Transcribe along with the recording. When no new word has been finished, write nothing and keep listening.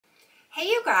Hey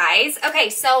you guys. Okay,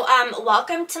 so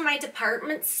welcome to my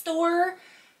department store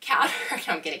counter.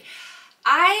 No, I'm kidding.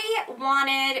 I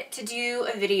wanted to do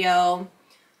a video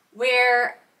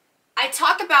where I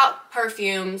talk about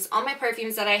perfumes, all my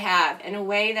perfumes that I have, in a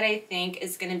way that I think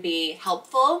is going to be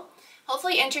helpful,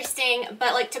 hopefully interesting,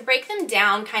 but like to break them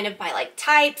down kind of by like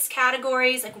types,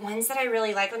 categories, like ones that I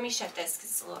really like. Let me shut this because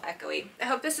it's a little echoey. I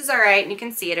hope this is all right and you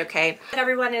can see it okay. That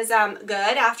everyone is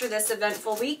good after this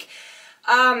eventful week.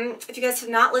 If you guys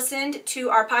have not listened to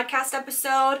our podcast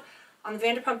episode on the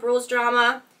Vanderpump Rules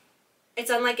drama, it's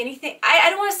unlike anything. I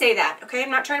don't want to say that, okay? I'm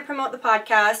not trying to promote the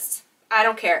podcast. I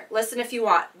don't care. Listen if you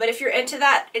want. But if you're into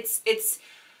that, it's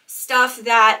stuff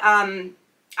that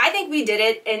I think we did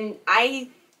it, and I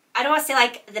don't want to say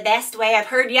like the best way I've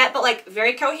heard yet, but like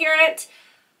very coherent,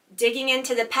 digging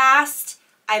into the past.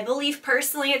 I believe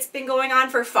personally it's been going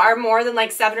on for far more than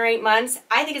like 7 or 8 months.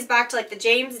 I think it's back to like the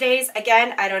James days.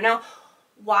 Again, I don't know.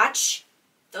 Watch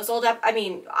those old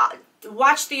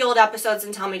watch the old episodes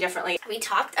and tell me differently. We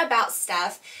talked about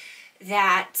stuff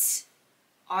that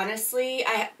honestly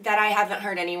I haven't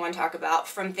heard anyone talk about,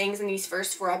 from things in these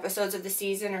first 4 episodes of the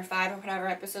season, or 5 or whatever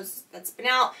episodes that's been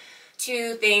out,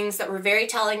 to things that were very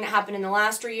telling that happened in the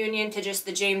last reunion, to just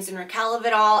the James and Raquel of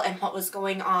it all and what was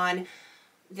going on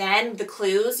then, the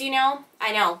clues, you know.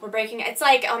 I know, we're breaking, it's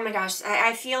like, oh my gosh,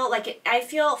 I feel like it, I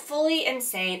feel fully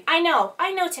insane. I know,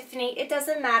 Tiffany, it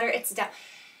doesn't matter,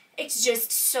 it's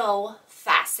just so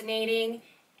fascinating,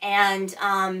 and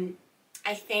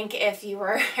I think if you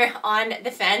were on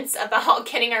the fence about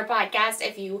getting our podcast,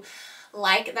 if you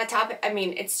like that topic, I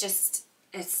mean, it's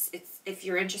if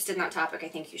you're interested in that topic, I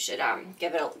think you should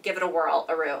give it a whirl,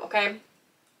 okay?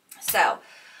 So,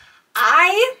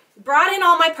 I brought in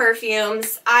all my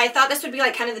perfumes. I thought this would be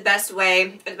like kind of the best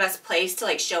way, or the best place to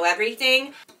like show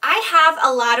everything. I have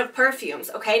a lot of perfumes,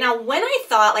 okay? Now, when I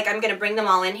thought like I'm going to bring them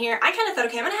all in here, I kind of thought,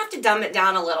 okay, I'm going to have to dumb it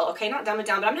down a little, okay? Not dumb it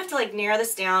down, but I'm going to have to like narrow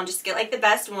this down, just get like the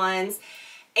best ones.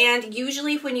 And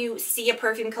usually when you see a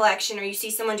perfume collection, or you see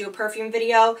someone do a perfume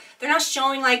video, they're not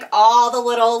showing like all the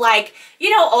little like, you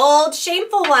know, old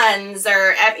shameful ones,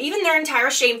 or even their entire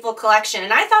shameful collection.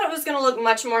 And I thought it was going to look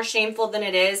much more shameful than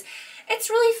it is. It's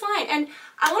really fun. And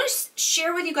I want to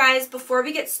share with you guys before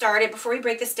we get started, before we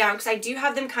break this down, because I do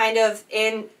have them kind of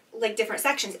in like different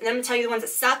sections. And I'm going to tell you the ones that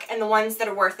suck and the ones that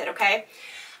are worth it, okay?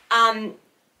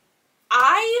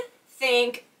 I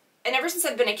think, and ever since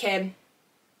I've been a kid,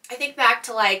 I think back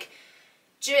to like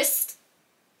just,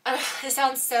 this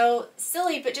sounds so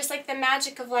silly, but just like the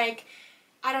magic of like,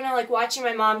 I don't know, like watching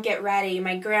my mom get ready,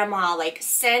 my grandma, like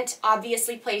scent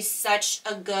obviously plays such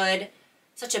a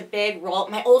big role.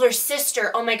 My older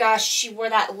sister, oh my gosh, she wore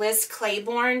that Liz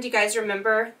Claiborne. Do you guys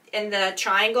remember, in the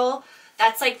triangle?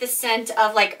 That's like the scent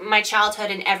of like my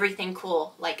childhood, and everything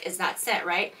cool like is that scent,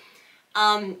 right?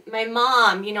 My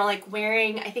mom, you know, like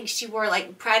wearing, I think she wore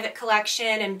like Private Collection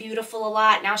and Beautiful a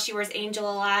lot. Now she wears Angel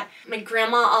a lot. My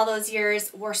grandma all those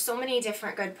years wore so many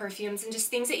different good perfumes, and just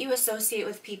things that you associate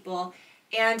with people.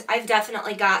 And I've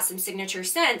definitely got some signature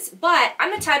scents, but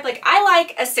I'm the type, like, I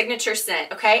like a signature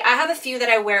scent, okay? I have a few that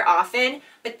I wear often,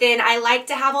 but then I like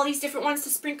to have all these different ones to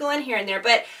sprinkle in here and there.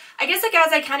 But I guess like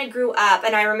as I kind of grew up,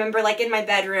 and I remember like in my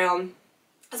bedroom,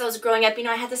 as I was growing up, you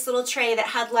know, I had this little tray that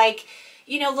had like,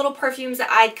 you know, little perfumes that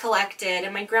I'd collected,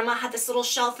 and my grandma had this little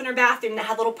shelf in her bathroom that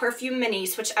had little perfume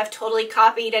minis, which I've totally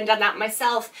copied and done that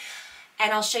myself,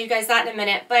 and I'll show you guys that in a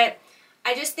minute. But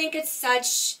I just think it's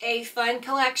such a fun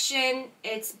collection.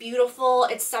 It's beautiful.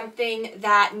 It's something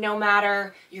that no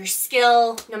matter your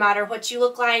skill, no matter what you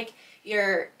look like,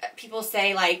 people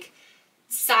say like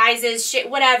sizes, shit,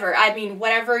 whatever. I mean,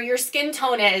 whatever your skin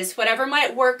tone is, whatever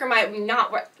might work or might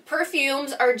not work.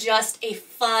 Perfumes are just a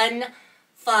fun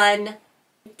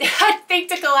thing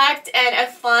to collect, and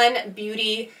a fun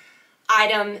beauty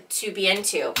item to be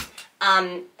into.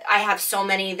 I have so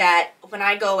many that when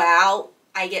I go out,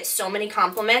 I get so many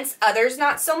compliments, others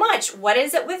not so much. What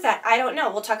is it with that? I don't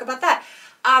know. We'll talk about that.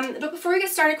 But before we get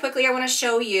started quickly, I want to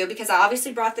show you, because I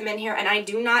obviously brought them in here, and I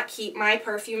do not keep my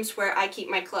perfumes where I keep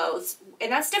my clothes.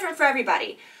 And that's different for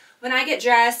everybody. When I get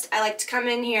dressed, I like to come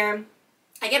in here,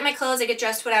 I get my clothes, I get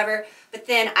dressed, whatever, but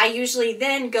then I usually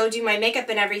then go do my makeup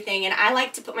and everything, and I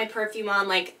like to put my perfume on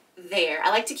like there. I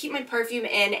like to keep my perfume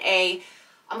in a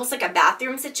almost like a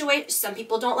bathroom situation. Some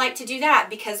people don't like to do that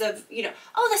because of, you know,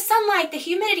 oh, the sunlight, the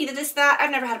humidity, the this, that. I've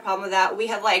never had a problem with that. We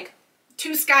have like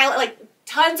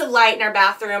tons of light in our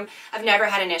bathroom. I've never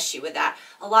had an issue with that.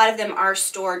 A lot of them are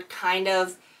stored kind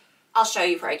of, I'll show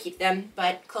you where I keep them,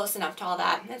 but close enough to all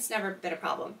that. It's never been a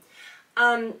problem.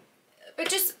 But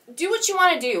just do what you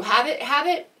want to do. Have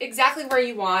it exactly where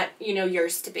you want, you know,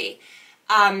 yours to be.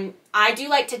 I do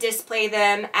like to display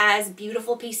them as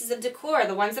beautiful pieces of decor.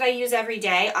 The ones that I use every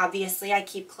day, obviously I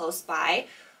keep close by.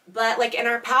 But like in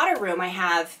our powder room, I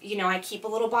have, you know, I keep a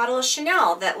little bottle of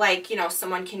Chanel that like, you know,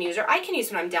 someone can use or I can use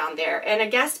when I'm down there. In a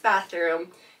guest bathroom,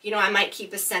 you know, I might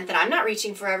keep a scent that I'm not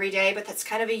reaching for every day, but that's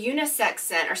kind of a unisex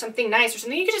scent or something nice or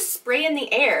something you can just spray in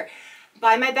the air.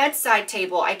 By my bedside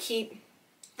table, I keep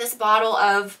this bottle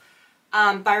of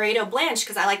Byredo Blanche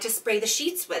because I like to spray the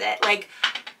sheets with it. Like,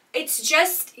 it's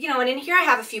just, you know, and in here I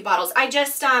have a few bottles. I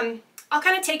just, I'll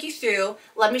kind of take you through.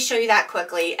 Let me show you that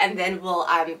quickly, and then we'll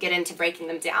get into breaking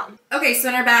them down. Okay, so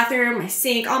in our bathroom, my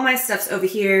sink, all my stuff's over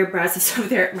here. Brad's stuff's over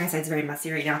there. My side's very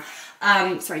messy right now.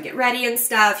 So I get ready and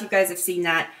stuff. You guys have seen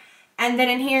that. And then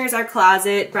in here is our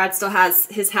closet. Brad still has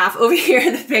his half over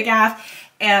here, the big half.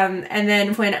 And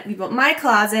then when we built my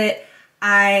closet,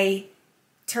 I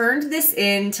turned this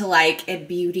into like a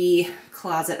beauty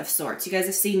closet of sorts. You guys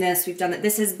have seen this. We've done it.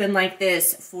 This has been like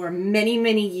this for many,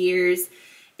 many years.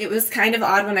 It was kind of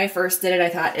odd when I first did it. I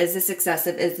thought, is this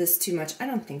excessive? Is this too much? I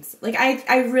don't think so. Like,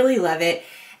 I really love it.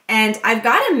 And I've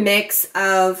got a mix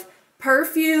of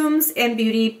perfumes and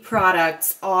beauty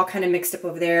products all kind of mixed up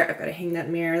over there. I've got to hang that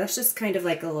mirror. That's just kind of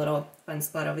like a little fun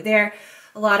spot over there.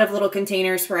 A lot of little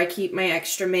containers where I keep my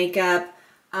extra makeup.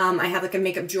 I have like a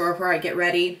makeup drawer where I get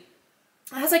ready.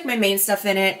 It has like my main stuff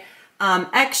in it.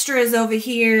 Extras over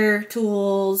here,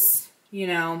 tools, you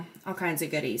know, all kinds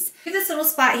of goodies. I have this little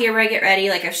spot here where I get ready,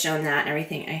 like I've shown that and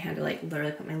everything. I had to like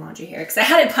literally put my laundry here because I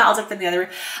had it piled up in the other room.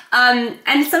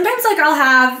 And sometimes like I'll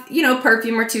have, you know,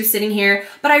 perfume or two sitting here,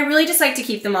 but I really just like to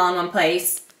keep them all in one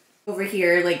place. Over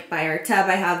here, like by our tub,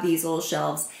 I have these little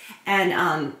shelves.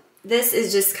 And this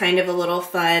is just kind of a little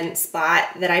fun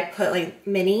spot that I put like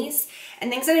minis and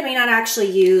things that I may not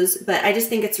actually use, but I just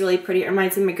think it's really pretty. It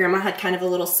reminds me, my grandma had kind of a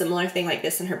little similar thing like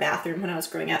this in her bathroom when I was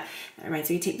growing up. That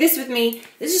reminds me to take this with me.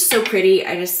 This is just so pretty.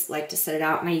 I just like to set it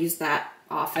out and I use that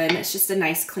often. It's just a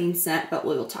nice clean scent, but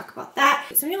we will talk about that.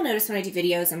 Some of you will notice when I do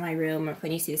videos in my room or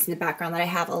when you see this in the background that I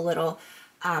have a little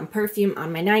perfume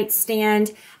on my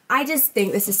nightstand. I just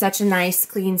think this is such a nice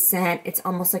clean scent. It's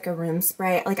almost like a room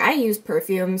spray. Like, I use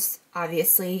perfumes,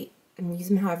 obviously, and use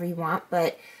them however you want,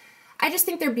 but I just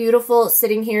think they're beautiful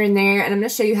sitting here and there, and I'm going to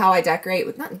show you how I decorate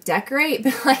with, not decorate,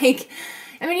 but like,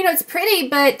 I mean, you know, it's pretty,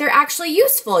 but they're actually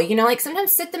useful, you know, like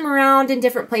sometimes sit them around in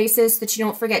different places so that you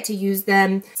don't forget to use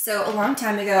them. So a long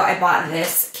time ago, I bought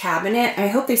this cabinet. I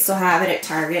hope they still have it at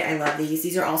Target. I love these.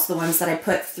 These are also the ones that I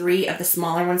put 3 of the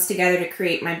smaller ones together to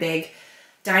create my big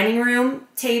dining room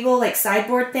table, like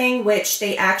sideboard thing, which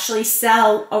they actually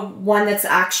sell one that's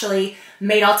actually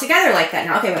made all together like that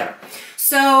now. Okay, whatever.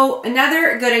 So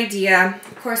another good idea,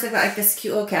 of course, I've got like this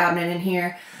cute little cabinet in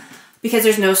here because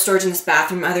there's no storage in this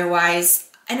bathroom otherwise.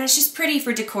 And it's just pretty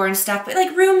for decor and stuff, but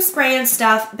like room spray and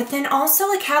stuff. But then also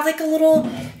like have like a little,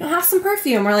 you know, have some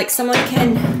perfume or like someone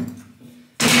can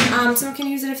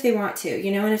use it if they want to,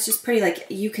 you know, and it's just pretty. Like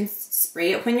you can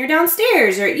spray it when you're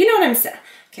downstairs or, you know what I'm saying.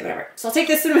 Okay, whatever. So I'll take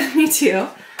this one with me too.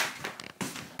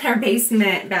 Our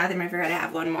basement bathroom, I forgot to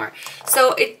have one more.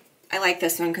 So I like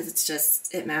this one because it's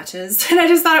just, it matches. And I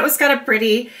just thought it was kind of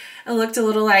pretty. It looked a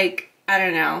little like, I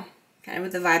don't know, kind of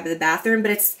with the vibe of the bathroom,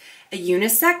 but it's a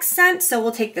unisex scent. So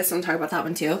we'll take this one, talk about that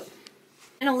one too.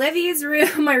 In Olivia's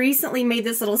room, I recently made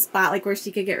this little spot like where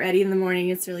she could get ready in the morning.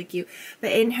 It's really cute.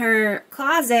 But in her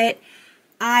closet,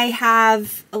 I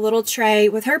have a little tray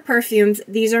with her perfumes.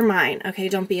 These are mine. Okay,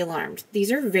 don't be alarmed. These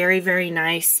are very, very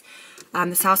nice.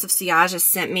 This House of Sillage has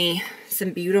sent me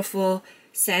some beautiful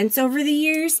scents over the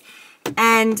years.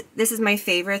 And this is my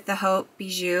favorite, the Haute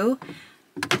Bijou.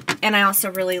 And I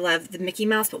also really love the Mickey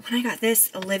Mouse. But when I got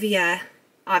this, Olivia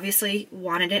obviously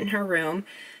wanted it in her room.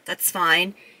 That's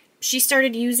fine. She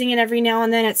started using it every now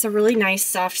and then. It's a really nice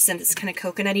soft scent. It's kind of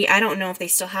coconutty. I don't know if they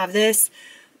still have this,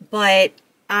 but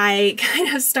I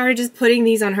kind of started just putting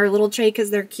these on her little tray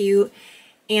because they're cute.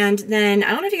 And then,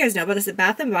 I don't know if you guys know about this, at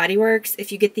Bath & Body Works,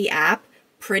 if you get the app,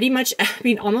 pretty much, I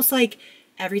mean, almost like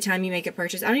every time you make a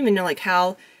purchase, I don't even know like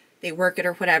how they work it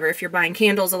or whatever. If you're buying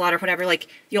candles a lot or whatever, like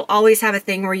you'll always have a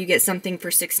thing where you get something for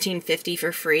 $16.50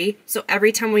 for free. So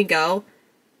every time we go,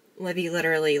 Livy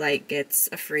literally like gets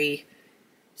a free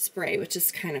spray, which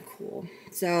is kind of cool.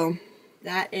 So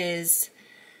that is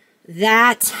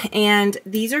that, and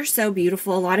these are so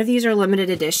beautiful. A lot of these are limited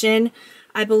edition.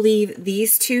 I believe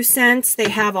these 2 scents they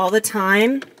have all the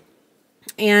time,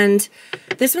 and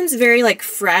this one's very like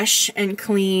fresh and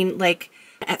clean. Like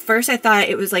at first I thought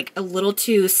it was like a little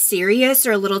too serious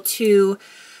or a little too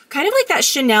Kind of like that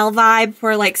Chanel vibe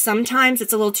where like sometimes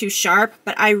it's a little too sharp,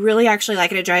 but I really actually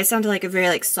like it. It dries down to like a very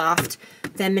like soft,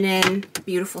 feminine,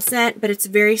 beautiful scent, but it's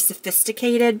very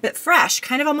sophisticated but fresh.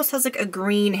 Kind of almost has like a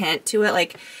green hint to it.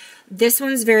 Like this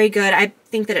one's very good. I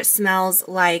think that it smells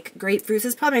like grapefruit.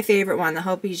 This is probably my favorite one, the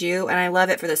Hope Bijou, and I love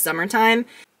it for the summertime.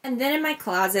 And then in my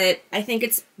closet, I think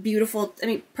it's beautiful. I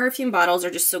mean, perfume bottles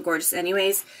are just so gorgeous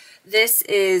anyways. This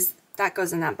is, that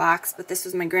goes in that box, but this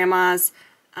was my grandma's.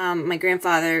 My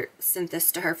grandfather sent this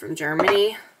to her from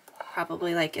Germany,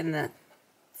 probably like in the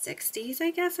 60s,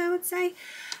 I guess I would say.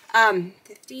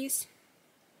 50s?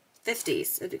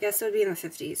 50s. I guess it would be in the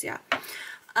 50s, yeah.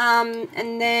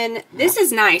 And then this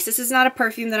is nice. This is not a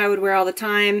perfume that I would wear all the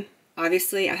time.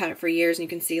 Obviously, I've had it for years, and you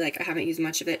can see, like, I haven't used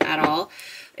much of it at all.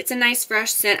 It's a nice,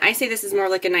 fresh scent. I say this is more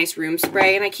like a nice room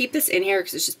spray, and I keep this in here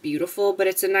because it's just beautiful, but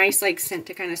it's a nice, like, scent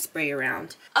to kind of spray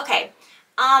around. Okay,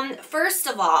 first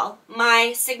of all,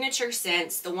 my signature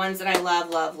scents, the ones that I love,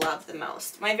 love, love the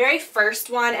most. My very first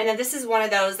one, and this is one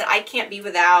of those that I can't be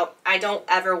without. I don't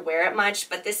ever wear it much,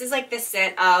 but this is, like, the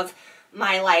scent of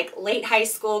my, like, late high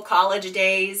school, college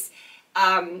days.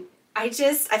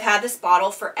 I've had this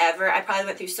bottle forever. I probably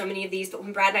went through so many of these, but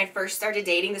when Brad and I first started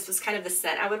dating, this was kind of the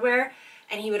scent I would wear,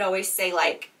 and he would always say,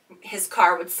 like, his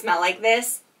car would smell like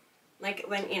this, like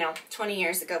when, you know, 20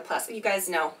 years ago plus. You guys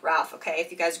know Ralph, okay?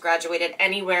 If you guys graduated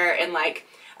anywhere in, like,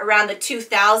 around the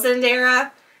 2000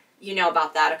 era, you know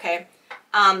about that, okay?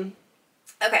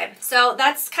 Okay, so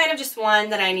that's kind of just one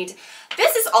that I need to...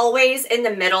 This is always in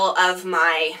the middle of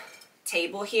my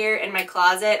table here in my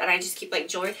closet, and I just keep like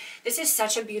jewelry. This is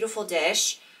such a beautiful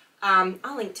dish.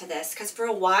 I'll link to this because for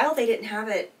a while they didn't have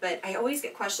it, but I always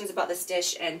get questions about this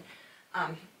dish, and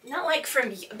not like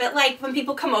from, but like when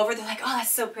people come over, they're like, oh,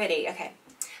 that's so pretty. Okay,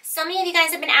 so many of you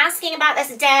guys have been asking about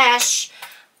this dish.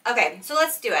 Okay, so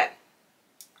let's do it.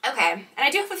 Okay, and I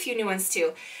do have a few new ones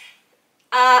too.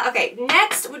 Okay,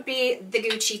 next would be the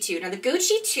Gucci 2. Now the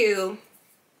Gucci 2,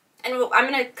 and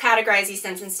I'm going to categorize these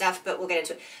scents and stuff, but we'll get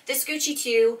into it. This Gucci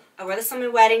 2, I wore this on my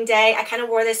wedding day. I kind of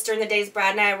wore this during the days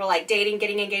Brad and I were like dating,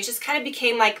 getting engaged. This kind of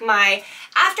became like my,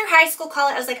 after high school,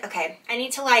 college, I was like, okay, I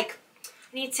need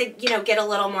to, you know, get a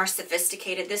little more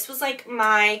sophisticated. This was like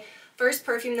my first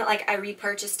perfume that like I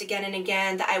repurchased again and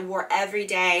again, that I wore every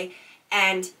day,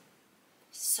 and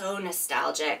so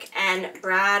nostalgic. And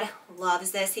Brad loves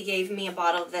this. He gave me a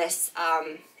bottle of this,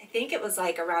 I think it was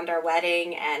like around our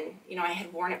wedding, and you know, I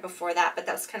had worn it before that, but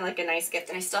that was kind of like a nice gift,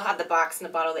 and I still have the box and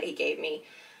the bottle that he gave me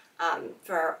on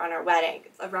our wedding,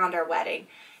 around our wedding,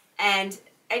 and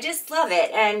I just love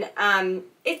it. And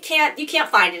you can't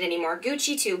find it anymore.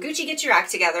 Gucci 2. Gucci, get your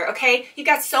act together, okay? You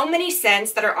got so many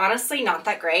scents that are honestly not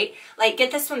that great. Like,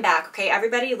 get this one back, okay?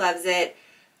 Everybody loves it.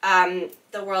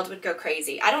 The world would go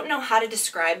crazy. I don't know how to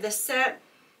describe this scent.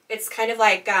 It's kind of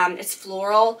like, it's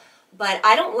floral, but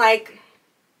I don't like...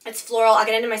 It's floral. I'll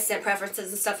get into my scent preferences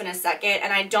and stuff in a second,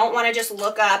 and I don't want to just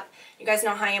look up. You guys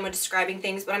know how I am with describing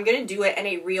things, but I'm going to do it in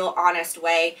a real, honest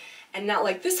way, and not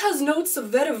like, this has notes of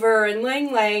vetiver and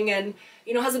lang lang, and,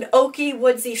 you know, has an oaky,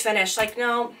 woodsy finish. Like,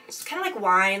 no, it's kind of like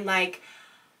wine. Like,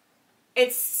 it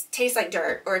tastes like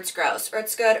dirt, or it's gross, or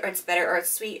it's good, or it's bitter, or it's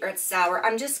sweet, or it's sour.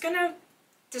 I'm just going to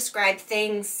describe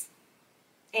things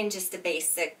in just a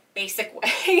basic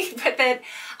way, but that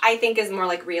I think is more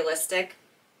like realistic.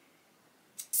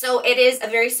 So it is a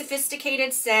very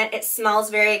sophisticated scent. It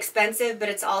smells very expensive, but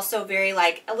it's also very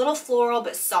like a little floral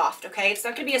but soft, okay? It's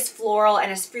not going to be as floral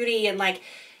and as fruity and like,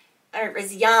 or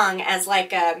as young as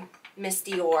like a Miss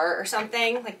Dior or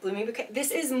something, like Blooming Bouquet. This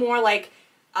is more like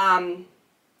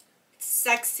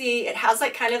sexy. It has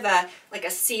like kind of a, like a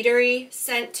cedary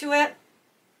scent to it.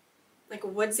 Like a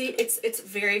woodsy. It's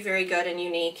very, very good and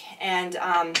unique, and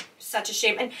such a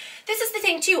shame. And this is the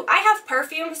thing too, I have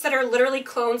perfumes that are literally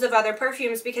clones of other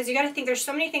perfumes, because you got to think there's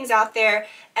so many things out there,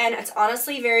 and it's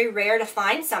honestly very rare to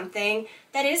find something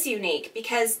that is unique,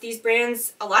 because these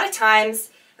brands, a lot of times,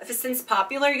 if a scent's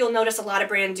popular, you'll notice a lot of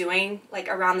brand doing like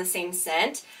around the same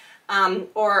scent.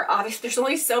 Or obviously there's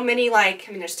only so many, like,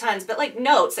 I mean, there's tons, but like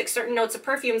notes, like certain notes of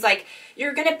perfumes, like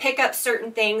you're going to pick up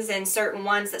certain things in certain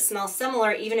ones that smell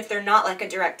similar, even if they're not like a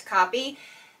direct copy.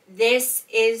 This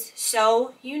is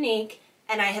so unique,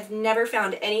 and I have never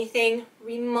found anything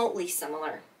remotely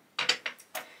similar.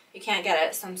 You can't get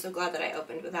it, so I'm so glad that I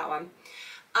opened with that one.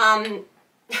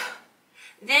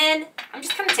 Then I'm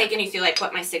just kind of taking you through like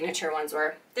what my signature ones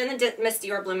were. Then the Miss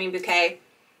Dior Blooming Bouquet.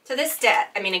 To this day,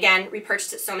 I mean, again,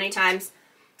 repurchased it so many times.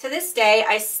 To this day,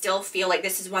 I still feel like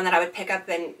this is one that I would pick up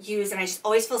and use, and I just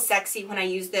always feel sexy when I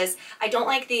use this. I don't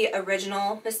like the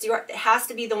original Miss Dior. It has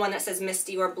to be the one that says Miss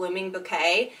Dior Blooming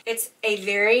Bouquet. It's a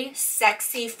very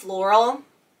sexy floral.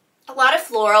 A lot of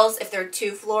florals, if they're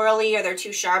too florally or they're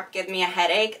too sharp, give me a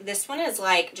headache. This one is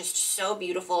like just so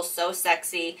beautiful, so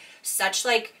sexy, such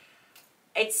like,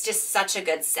 it's just such a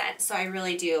good scent. So I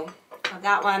really do love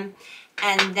that one.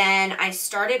 And then I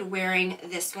started wearing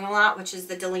this one a lot, which is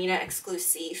the Delina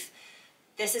Exclusive.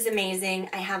 This is amazing.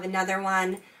 I have another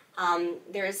one.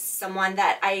 There's someone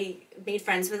that I made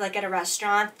friends with like at a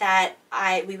restaurant that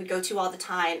we would go to all the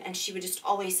time, and she would just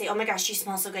always say, oh my gosh, you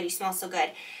smell so good, you smell so good.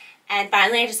 And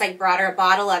finally I just like brought her a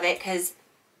bottle of it because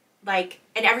like,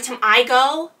 and every time I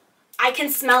go, I can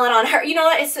smell it on her. You know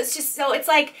what? It's just so, it's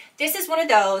like, this is one of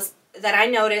those that I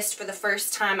noticed for the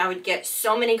first time I would get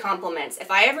so many compliments.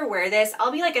 If I ever wear this,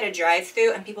 I'll be like at a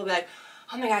drive-thru and people will be like,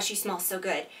 oh my gosh, you smell so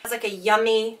good. It has like a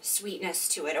yummy sweetness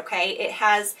to it, okay? It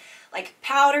has like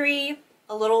powdery,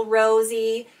 a little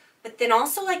rosy, but then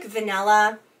also like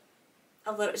vanilla,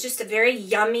 a little, just a very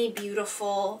yummy,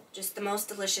 beautiful, just the most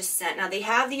delicious scent. Now they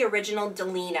have the original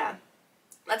Delina.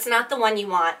 That's not the one you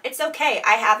want. It's okay.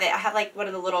 I have it. I have like one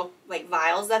of the little like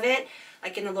vials of it,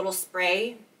 like in the little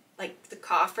spray, like the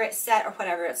Coffret set or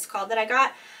whatever it's called that I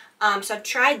got. So I've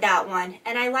tried that one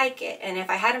and I like it. And if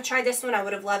I hadn't tried this one, I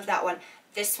would have loved that one.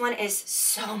 This one is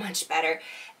so much better.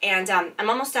 And I'm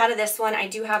almost out of this one. I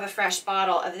do have a fresh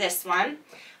bottle of this one.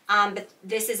 But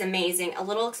this is amazing. A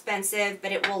little expensive,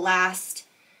 but it will last.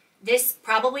 This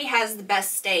probably has the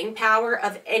best staying power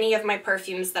of any of my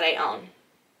perfumes that I own.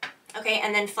 Okay,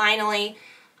 and then finally,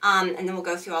 and then we'll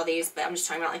go through all these, but I'm just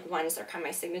talking about like ones that are kind of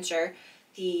my signature.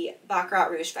 The Baccarat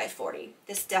Rouge 540.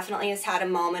 This definitely has had a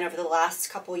moment over the last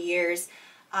couple years.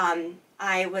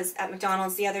 I was at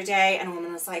McDonald's the other day and a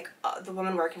woman was like, the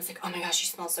woman working was like, oh my gosh, you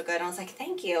smell so good. And I was like,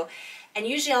 thank you. And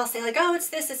usually I'll say like, oh, it's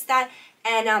this, it's that.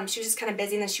 And she was just kind of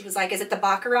busy and then she was like, is it the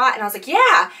Baccarat? And I was like,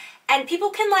 yeah. And people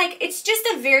can like, it's just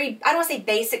a very, I don't want to say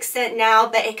basic scent now,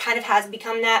 but it kind of has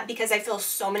become that because I feel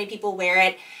so many people wear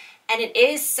it. And it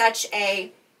is such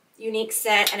a unique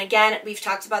scent. And again, we've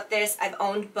talked about this. I've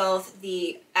owned both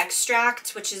the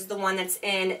extract, which is the one that's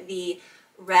in the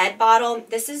red bottle.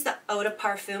 This is the Eau de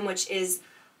Parfum, which is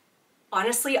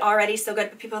honestly already so good,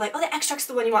 but people are like, oh, the extract's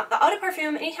the one you want. The Eau de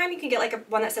Parfum, anytime you can get like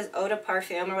one that says Eau de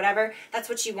Parfum or whatever, that's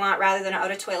what you want rather than Eau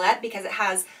de Toilette because it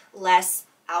has less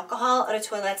alcohol. Eau de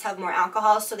Toilettes have more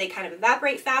alcohol, so they kind of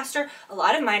evaporate faster. A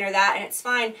lot of mine are that, and it's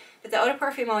fine, but the Eau de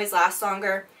Parfum always lasts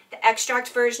longer. The extract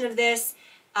version of this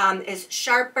is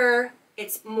sharper.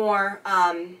 It's more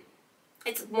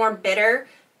bitter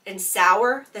and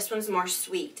sour. This one's more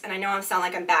sweet, and I know I sound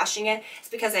like I'm bashing it. It's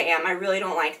because I am. I really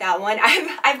don't like that one.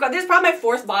 I've got this is probably my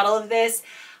 4th bottle of this.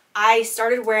 I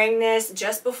started wearing this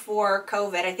just before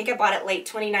COVID. I think I bought it late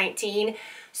 2019.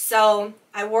 So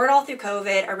I wore it all through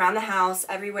COVID, around the house,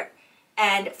 everywhere.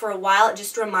 And for a while, it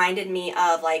just reminded me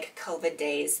of like COVID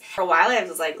days. For a while, I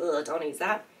was like, ugh, don't use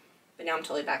that. But now I'm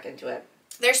totally back into it.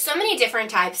 There's so many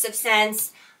different types of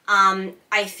scents.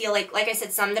 I feel like I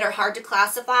said, some that are hard to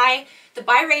classify. The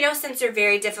Byredo scents are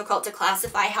very difficult to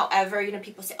classify. However, you know,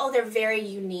 people say, oh, they're very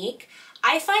unique.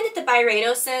 I find that the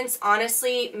Byredo scents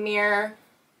honestly mirror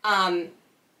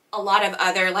a lot of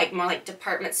other, like more like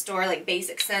department store, like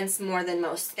basic scents more than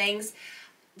most things.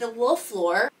 The Wolf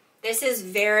Floor, this is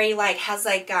very like, has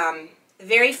like,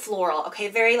 very floral, okay?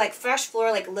 Very like fresh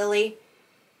floral, like lily.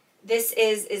 This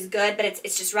is good, but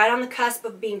it's just right on the cusp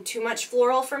of being too much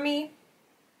floral for me.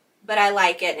 But I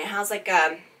like it, and it has like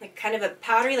a kind of a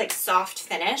powdery, like soft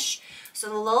finish. So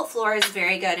the Lil Floor is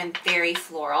very good and very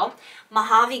floral.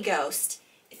 Mojave Ghost.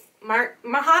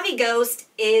 Mojave Ghost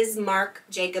is Marc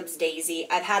Jacobs Daisy.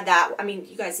 I've had that. I mean,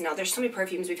 you guys know there's so many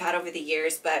perfumes we've had over the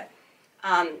years, but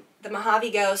the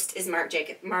Mojave Ghost is Marc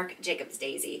Jacobs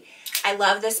Daisy. I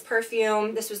love this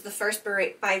perfume. This was the first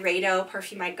Byredo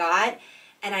perfume I got,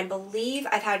 and I believe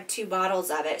I've had 2 bottles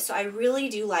of it, so I really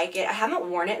do like it. I haven't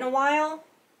worn it in a while.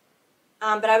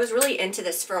 But I was really into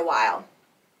this for a while.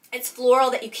 It's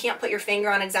floral that you can't put your finger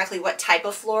on exactly what type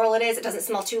of floral it is. It doesn't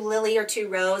smell too lily or too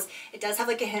rose. It does have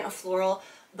like a hint of floral,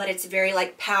 but it's very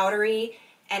like powdery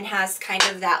and has kind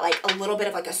of that like a little bit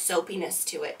of like a soapiness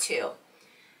to it too.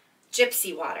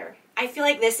 Gypsy Water. I feel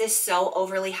like this is so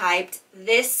overly hyped.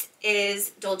 This is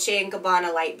Dolce &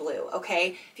 Gabbana Light Blue,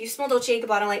 okay? If you smell Dolce &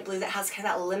 Gabbana Light Blue that has kind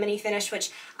of that lemony finish,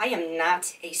 which I am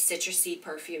not a citrusy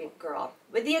perfume girl,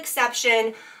 with the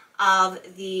exception of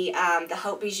the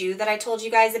Haute Bijou that I told you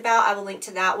guys about. I will link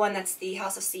to that one. That's the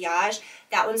House of Sillage.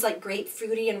 That one's like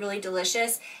grapefruity and really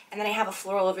delicious. And then I have a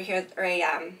floral over here, or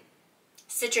a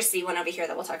citrusy one over here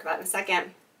that we'll talk about in a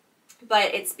second.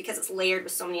 But it's because it's layered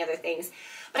with so many other things.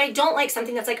 But I don't like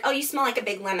something that's like, oh, you smell like a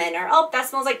big lemon, or oh, that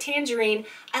smells like tangerine.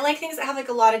 I like things that have like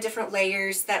a lot of different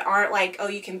layers that aren't like, oh,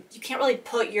 you can't really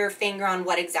put your finger on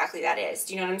what exactly that is.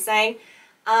 Do you know what I'm saying?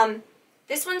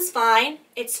 This one's fine.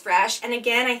 It's fresh. And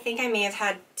again, I think I may have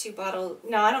had 2 bottles.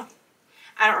 No, I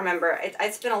don't remember.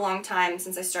 It's been a long time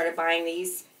since I started buying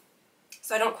these,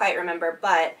 so I don't quite remember.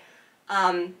 But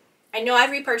I know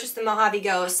I've repurchased the Mojave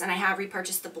Ghost, and I have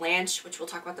repurchased the Blanche, which we'll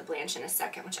talk about the Blanche in a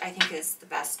second, which I think is the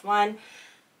best one.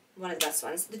 One of the best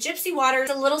ones. The Gypsy Water is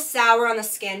a little sour on the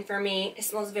skin for me. It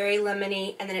smells very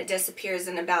lemony, and then it disappears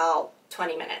in about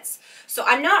 20 minutes. So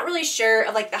I'm not really sure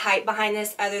of like the hype behind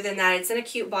this, other than that it's in a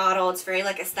cute bottle. It's very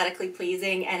like aesthetically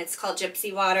pleasing, and it's called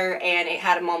Gypsy Water, and it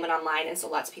had a moment online, and so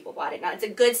lots of people bought it. Now, it's a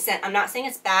good scent. I'm not saying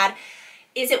it's bad.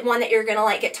 Is it one that you're gonna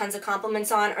like get tons of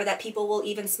compliments on, or that people will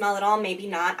even smell at all? Maybe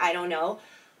not, I don't know.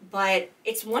 But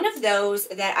it's one of those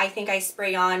that I think I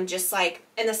spray on just like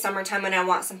in the summertime when I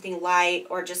want something light,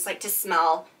 or just like to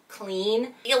smell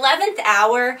clean. The 11th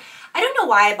Hour, I don't know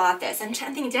why I bought this. I'm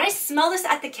thinking, did I smell this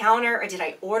at the counter, or did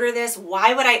I order this?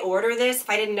 Why would I order this if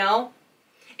I didn't know?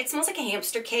 It smells like a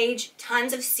hamster cage,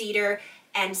 tons of cedar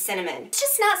and cinnamon. It's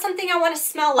just not something I want to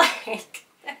smell like.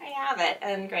 I have it,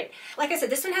 and great. Like I said,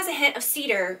 this one has a hint of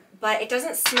cedar, but it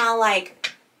doesn't smell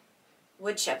like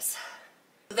wood chips.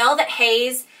 Velvet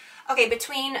Haze. Okay,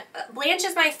 between Blanche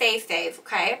is my fave,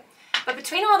 okay? But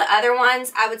between all the other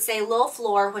ones, I would say Lil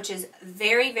Flor, which is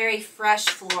very, very fresh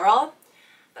floral.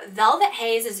 But Velvet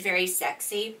Haze is very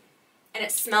sexy, and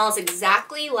it smells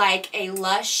exactly like a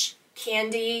Lush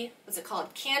candy, what's it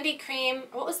called? Candy cream.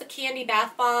 What was the candy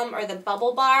bath bomb or the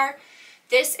bubble bar?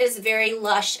 This is very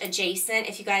Lush adjacent.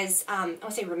 If you guys, I want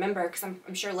to say remember, because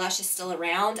I'm sure Lush is still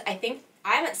around. I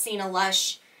haven't seen a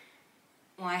Lush,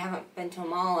 well, I haven't been to a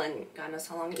mall in God knows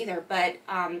how long either, but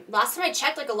last time I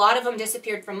checked, like a lot of them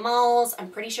disappeared from malls. I'm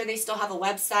pretty sure they still have a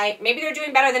website. Maybe they're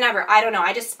doing better than ever. I don't know.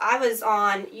 I was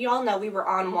on, you all know we were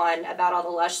on one about all the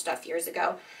Lush stuff years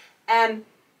ago. I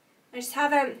just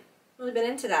haven't really been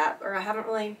into that, or I haven't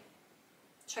really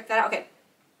checked that out. Okay,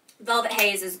 Velvet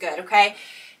Haze is good, okay?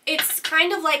 It's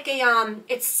kind of like a,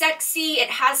 it's sexy.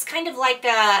 It has kind of like a,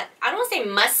 I don't want to say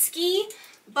musky,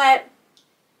 but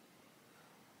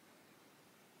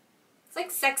it's like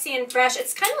sexy and fresh.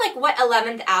 It's kind of like what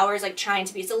 11th Hour is like trying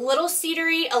to be. It's a little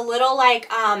cedary, a little like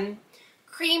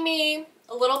creamy,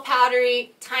 a little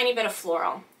powdery, tiny bit of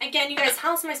floral. Again, you guys,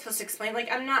 how else am I supposed to explain?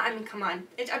 Like, I mean, come on.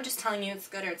 I'm just telling you it's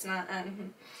good or it's not.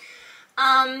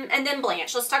 And then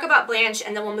Blanche. Let's talk about Blanche,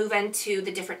 and then we'll move into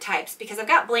the different types, because I've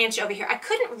got Blanche over here. I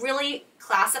couldn't really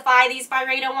classify these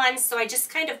Byredo ones, so I just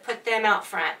kind of put them out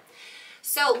front.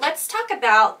 So let's talk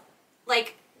about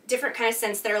like different kind of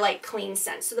scents that are like clean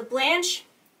scents. So the Blanche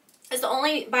is the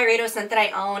only Byredo scent that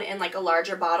I own in like a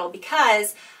larger bottle,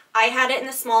 because I had it in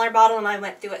the smaller bottle and I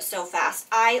went through it so fast.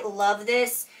 I love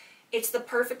this. It's the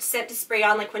perfect scent to spray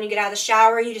on like when you get out of the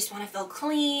shower. You just want to feel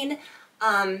clean.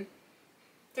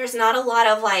 There's not a lot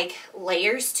of like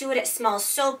layers to it. It smells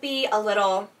soapy, a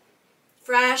little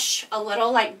fresh, a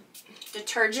little like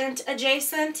detergent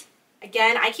adjacent.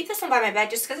 Again, I keep this one by my bed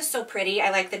just because it's so pretty. I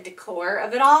like the decor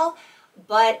of it all,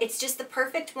 but it's just the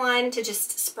perfect one to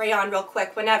just spray on real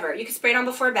quick whenever. You could spray it on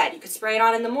before bed. You could spray it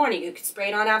on in the morning. You could spray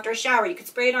it on after a shower. You could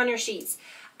spray it on your sheets.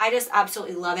 I just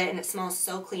absolutely love it, and it smells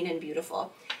so clean and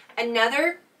beautiful.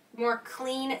 Another more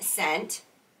clean scent,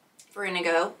 if we're going to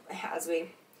go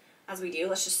as we do,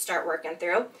 let's just start working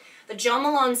through. The Jo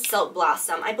Malone Silk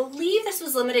Blossom. I believe this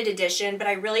was limited edition, but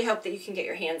I really hope that you can get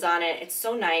your hands on it. It's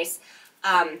so nice.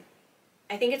 I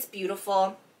think it's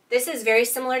beautiful. This is very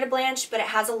similar to Blanche, but it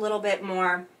has a little bit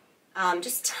more,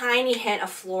 just tiny hint of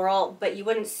floral, but you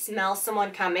wouldn't smell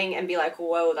someone coming and be like,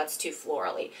 whoa, that's too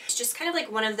florally. It's just kind of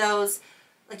like one of those,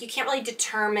 like you can't really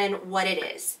determine what it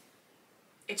is.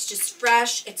 It's just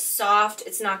fresh, it's soft,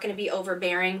 it's not going to be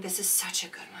overbearing. This is such a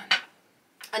good one.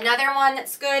 Another one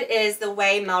that's good is the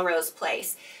Way Melrose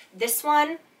Place. This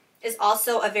one is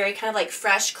also a very kind of like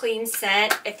fresh, clean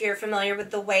scent. If you're familiar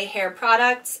with the Way hair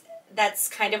products, that's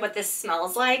kind of what this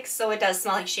smells like. So it does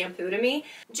smell like shampoo to me.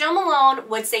 Jo Malone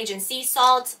Wood Sage and Sea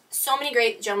Salt. So many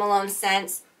great Jo Malone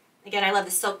scents. Again, I love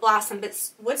the Silk Blossom,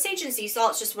 but Wood Sage and Sea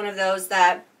Salt is just one of those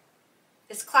that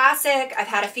is classic. I've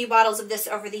had a few bottles of this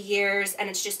over the years, and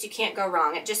it's just, you can't go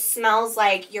wrong. It just smells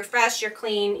like you're fresh, you're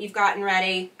clean, you've gotten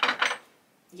ready.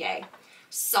 Yay.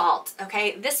 Salt,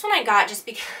 okay? This one I got just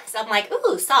because I'm like,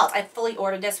 ooh, salt. I fully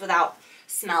ordered this without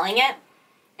smelling it.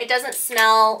 It doesn't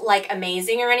smell like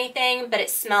amazing or anything, but it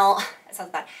sounds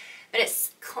bad. But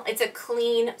it's a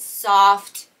clean,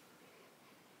 soft,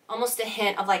 almost a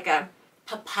hint of like a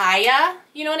papaya,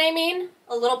 you know what I mean?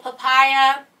 A little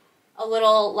papaya, a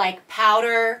little like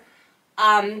powder.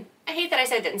 I hate that I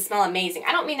said it didn't smell amazing.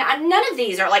 I don't mean that. None of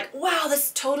these are like, wow,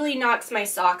 this totally knocks my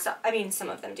socks off. I mean, some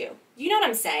of them do. You know what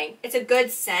I'm saying? It's a good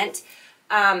scent.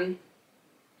 It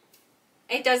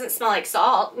doesn't smell like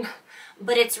salt,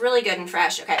 but it's really good and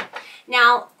fresh. Okay,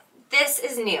 now this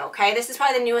is new, okay? This is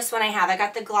probably the newest one I have. I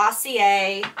got the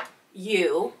Glossier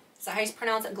U. Is that how you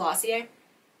pronounce it? Glossier?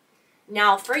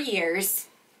 Now, for years,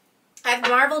 I've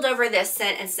marveled over this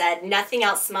scent and said, nothing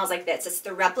else smells like this. It's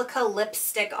the Replica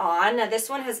Lipstick On. Now, this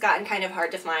one has gotten kind of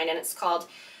hard to find, and it's called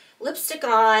Lipstick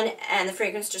On, and the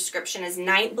fragrance description is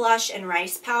Night Blush and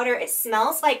Rice Powder. It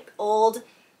smells like old,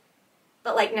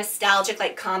 but like nostalgic,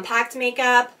 like compact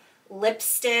makeup,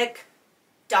 lipstick,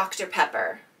 Dr.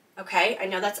 Pepper. Okay, I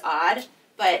know that's odd,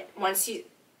 but once you,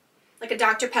 like a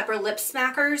Dr. Pepper lip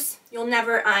smackers, you'll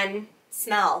never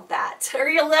unsmell that, or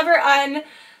you'll never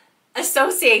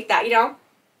unassociate that, you know?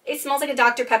 It smells like a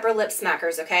Dr. Pepper lip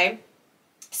smackers, okay?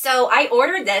 So I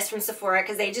ordered this from Sephora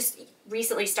because they just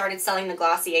recently started selling the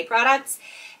Glossier products,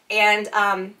 and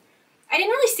I didn't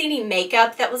really see any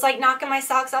makeup that was like knocking my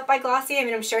socks off by Glossier. I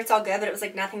mean, I'm sure it's all good, but it was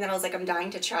like nothing that I was like, I'm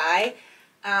dying to try.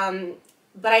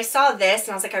 But I saw this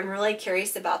and I was like, I'm really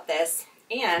curious about this,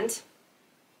 and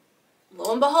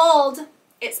lo and behold,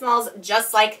 it smells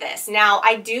just like this. Now,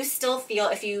 I do still feel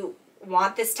if you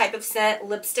want this type of scent,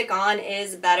 Lipstick On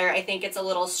is better. I think it's a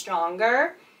little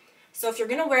stronger. So if you're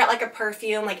going to wear it like a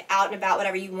perfume, like out and about,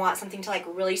 whatever, you want something to like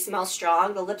really smell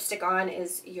strong, the Lipstick On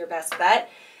is your best bet.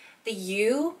 The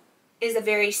U is a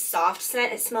very soft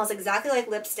scent. It smells exactly like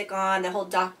Lipstick On, the whole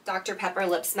Dr. Pepper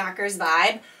lip smackers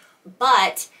vibe.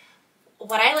 But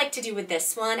what I like to do with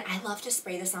this one, I love to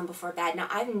spray this on before bed. Now,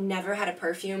 I've never had a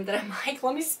perfume that I'm like,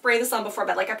 let me spray this on before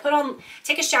bed. Like, I put on,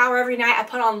 take a shower every night, I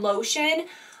put on lotion,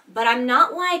 but I'm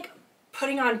not like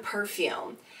putting on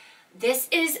perfume. This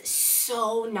is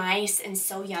so nice and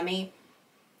so yummy.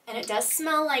 And it does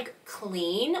smell like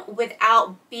clean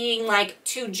without being like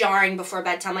too jarring before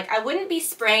bedtime. Like, I wouldn't be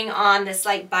spraying on this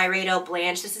like Byredo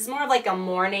Blanche. This is more of like a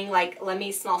morning, like, let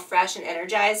me smell fresh and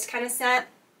energized kind of scent.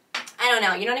 I don't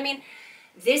know, you know what I mean?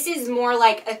 This is more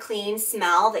like a clean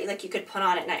smell that like you could put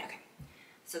on at night. Okay,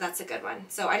 so that's a good one.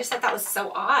 So I just thought that was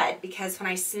so odd because when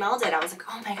I smelled it, I was like,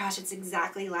 oh my gosh, it's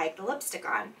exactly like the Lipstick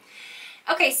On.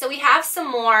 Okay, so we have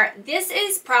some more. This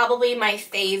is probably my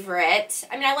favorite.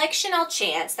 I mean, I like Chanel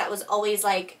Chance. That was always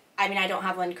like, I mean, I don't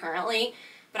have one currently,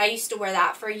 but I used to wear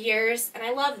that for years, and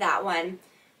I love that one.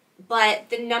 But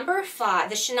the number 5,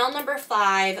 the Chanel number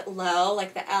 5 Low,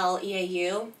 like the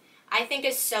L-E-A-U, I think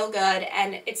is so good,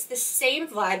 and it's the same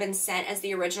vibe and scent as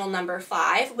the original number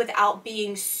 5 without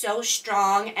being so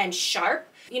strong and sharp.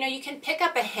 You know, you can pick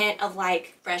up a hint of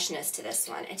like freshness to this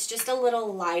one. It's just a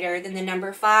little lighter than the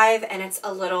number 5, and it's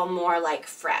a little more like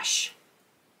fresh.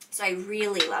 So I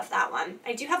really love that one.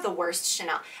 I do have the worst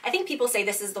Chanel. I think people say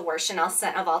this is the worst Chanel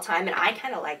scent of all time, and I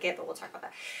kind of like it, but we'll talk about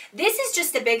that. This is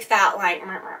just a big fat line.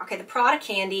 Okay, the Prada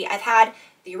Candy. I've had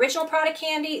the original Prada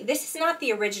Candy. This is not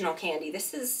the original candy.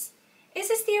 This is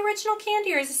this the original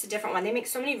candy or is this a different one? They make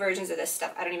so many versions of this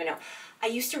stuff. I don't even know. I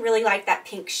used to really like that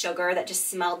pink sugar that just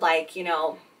smelled like, you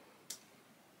know,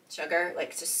 sugar,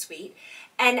 like just sweet.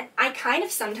 And I kind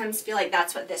of sometimes feel like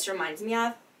that's what this reminds me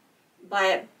of.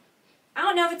 But I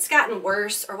don't know if it's gotten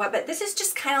worse or what, but this is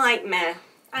just kind of like meh.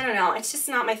 I don't know. It's just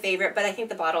not my favorite, but I think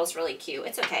the bottle is really cute.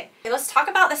 It's okay. Okay, let's talk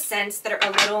about the scents that are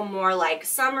a little more like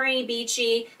summery,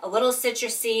 beachy, a little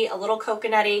citrusy, a little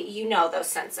coconutty. You know those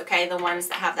scents, okay? The ones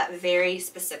that have that very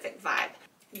specific vibe.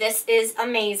 This is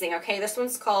amazing, okay? This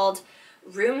one's called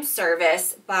Room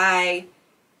Service by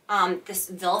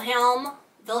this Wilhelm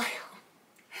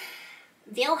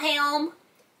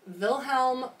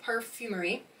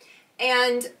Perfumery.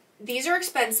 And these are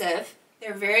expensive.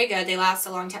 They're very good. They last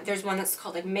a long time. There's one that's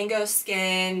called like Mango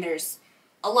Skin. There's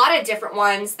a lot of different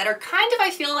ones that are kind of, I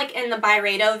feel like, in the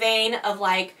Byredo vein of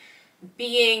like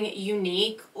being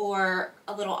unique or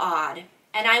a little odd.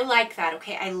 And I like that,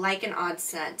 okay? I like an odd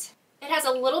scent. It has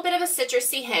a little bit of a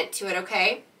citrusy hint to it,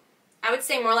 okay? I would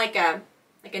say more like a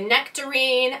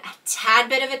nectarine, a tad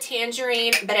bit of a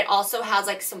tangerine, but it also has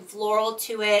like some floral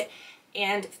to it,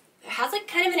 and it has like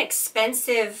kind of an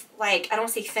expensive, like, I don't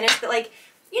say finish, but like,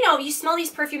 you know, you smell these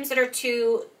perfumes that are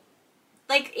too,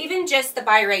 like, even just the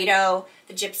Byredo,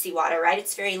 the Gypsy Water, right?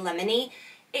 It's very lemony.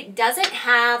 It doesn't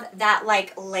have that,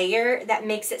 like, layer that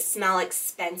makes it smell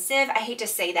expensive. I hate to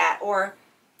say that, or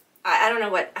I don't know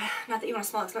what, not that you want to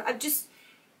smell expensive.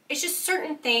 It's just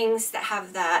certain things that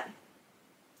have that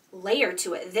layer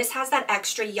to it. This has that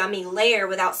extra yummy layer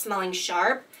without smelling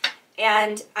sharp,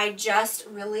 and I just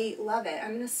really love it.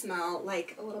 I'm going to smell,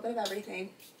 like, a little bit of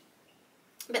everything.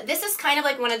 But this is kind of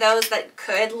like one of those that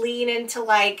could lean into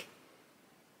like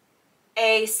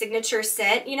a signature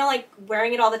scent, you know, like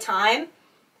wearing it all the time.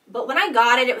 But when I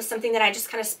got it, it was something that I just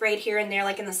kind of sprayed here and there,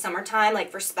 like in the summertime,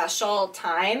 like for special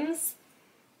times.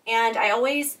 And I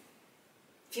always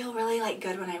feel really like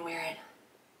good when I wear it.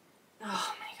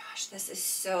 Oh my gosh, this is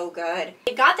so good.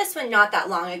 I got this one not that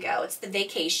long ago. It's the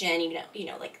Vacation, you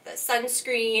know, like the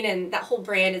sunscreen, and that whole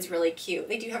brand is really cute.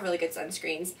 They do have really good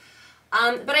sunscreens.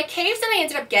 But I caved and I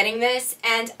ended up getting this,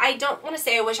 and I don't want to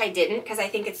say I wish I didn't because I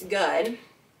think it's good.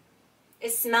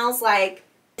 It smells like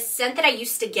a scent that I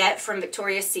used to get from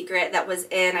Victoria's Secret that was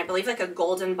in, I believe, like a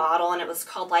golden bottle, and it was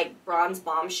called like Bronze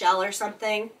Bombshell or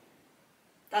something.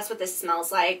 That's what this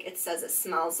smells like. It says it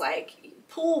smells like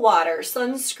pool water,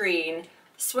 sunscreen,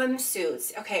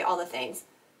 swimsuits. Okay, all the things.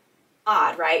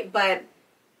 Odd, right? But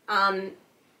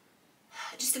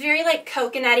just a very like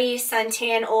coconutty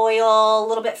suntan oil, a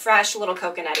little bit fresh, a little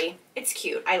coconutty. It's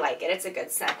cute. I like it. It's a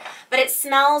good scent. But it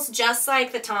smells just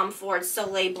like the Tom Ford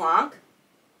Soleil Blanc.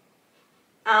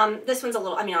 This one's a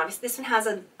little, I mean, obviously this one has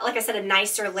a, like I said, a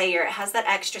nicer layer. It has that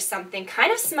extra something.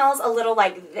 Kind of smells a little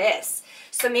like this.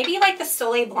 So maybe like the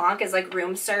Soleil Blanc is like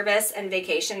room service and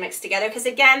Vacation mixed together. Because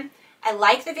again, I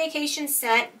like the Vacation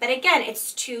scent, but again,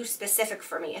 it's too specific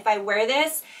for me. If I wear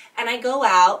this and I go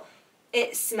out,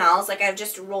 it smells like I've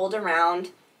just rolled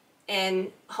around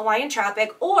in Hawaiian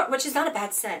Tropic, or, which is not a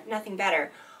bad scent, nothing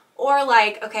better. Or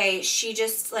like, okay, she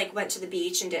just like went to the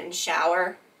beach and didn't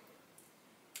shower.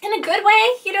 In a good way,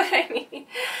 you know what I mean?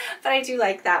 But I do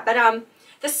like that. But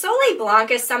the Soleil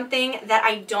Blanc is something that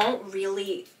I don't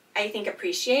really, I think,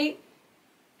 appreciate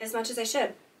as much as I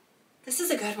should. This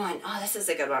is a good one. Oh, this is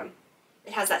a good one.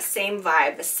 It has that same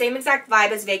vibe, the same exact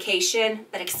vibe as Vacation,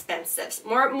 but expensive.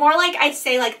 More like, I'd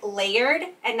say like layered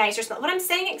and nicer smell. When I'm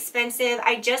saying expensive,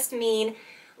 I just mean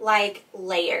like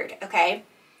layered, okay?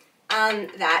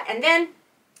 That. And then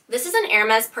this is an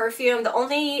Hermes perfume, the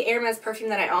only Hermes perfume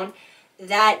that I own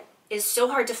that is so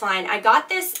hard to find. I got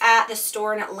this at the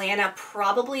store in Atlanta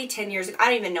probably 10 years ago. I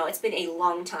don't even know. It's been a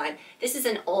long time. This is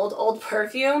an old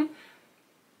perfume.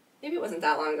 Maybe it wasn't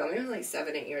that long ago. Maybe it was like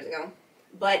 7, 8 years ago.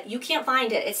 But you can't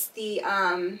find it. It's the,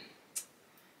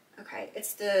 okay,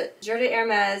 it's the Jour de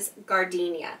Hermes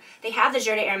Gardenia. They have the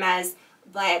Jour de Hermes,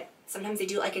 but sometimes they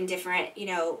do like in different, you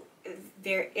know,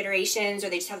 their iterations, or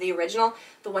they just have the original.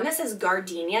 The one that says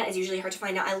Gardenia is usually hard to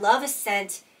find. Now, I love a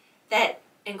scent that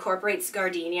incorporates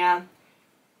gardenia.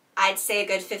 I'd say a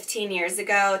good 15 years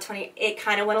ago, 20, it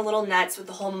kind of went a little nuts with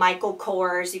the whole Michael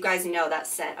Kors. You guys know that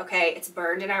scent, okay? It's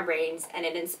burned in our brains, and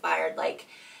it inspired like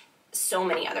so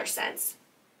many other scents.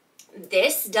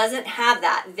 This doesn't have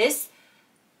that. This,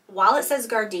 while it says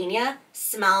gardenia,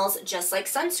 smells just like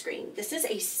sunscreen. This is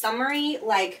a summery,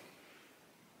 like,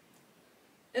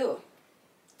 ooh,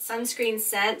 sunscreen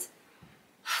scent.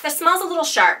 That smells a little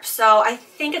sharp, so I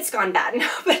think it's gone bad. No,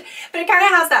 but it kind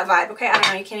of has that vibe, okay? I don't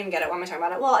know, you can't even get it. Why am I talking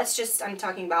about it? Well, it's just, I'm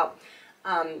talking about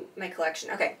my collection.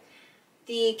 Okay,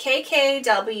 the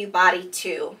KKW Body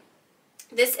 2.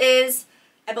 This is,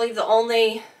 I believe, the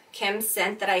only Kim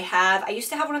scent that I have. I used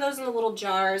to have one of those in the little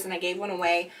jars, and I gave one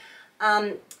away.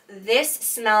 This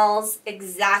smells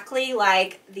exactly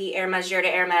like the Hermes Jour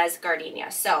de Hermes Gardenia,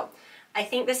 so I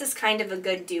think this is kind of a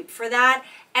good dupe for that,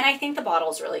 and I think the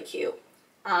bottle's really cute.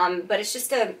 But it's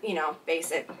just a, you know,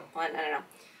 basic one. I don't know.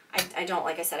 I don't,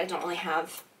 like I said, I don't really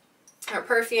have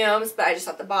perfumes, but I just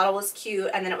thought the bottle was cute,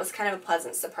 and then it was kind of a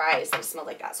pleasant surprise that it smelled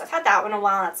like that. So I've had that one a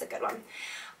while. That's a good one.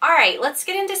 All right, let's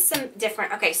get into some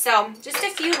different, okay, so just a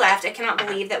few left. I cannot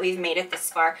believe that we've made it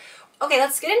this far. Okay,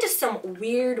 let's get into some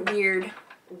weird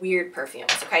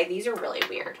perfumes, okay? These are really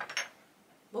weird.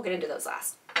 We'll get into those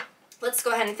last. Let's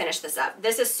go ahead and finish this up.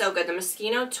 This is so good. The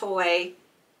Moschino Toy,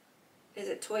 is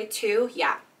it Toy 2?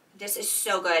 Yeah, this is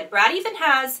so good. Brad even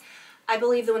has, I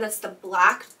believe, the one that's the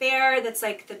black bear, that's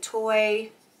like the Toy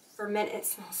for men. It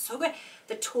smells so good.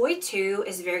 The Toy 2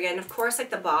 is very good, and of course, like,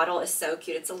 the bottle is so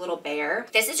cute. It's a little bear.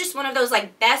 This is just one of those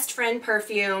like best friend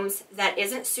perfumes that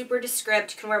isn't super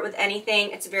descript. You can wear it with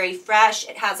anything. It's very fresh.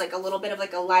 It has like a little bit of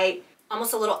like a light,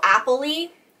 almost a little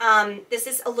apple-y. This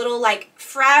is a little like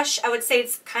fresh. I would say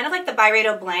it's kind of like the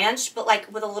Byredo Blanche, but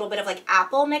like with a little bit of like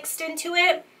apple mixed into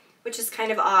it, which is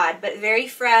kind of odd, but very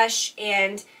fresh,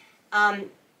 and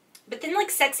but then like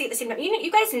sexy at the same time. You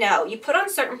guys know, you put on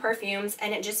certain perfumes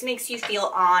and it just makes you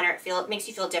feel on, or it makes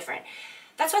you feel different.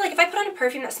 That's why, like, if I put on a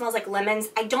perfume that smells like lemons,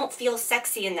 I don't feel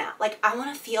sexy in that. Like, I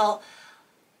want to feel,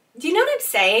 do you know what I'm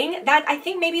saying? That, I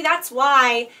think maybe that's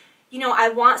why, you know, I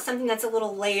want something that's a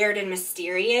little layered and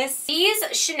mysterious. These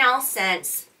Chanel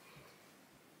scents,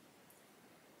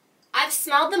 I've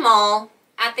smelled them all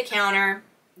at the counter.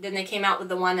 Then they came out with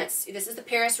the one that's, this is the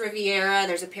Paris Riviera.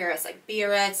 There's a Paris like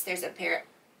Biarritz. There's a Paris,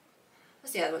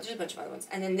 what's the other one? There's a bunch of other ones.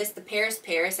 And then this, the Paris,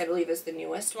 I believe, is the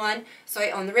newest one. So I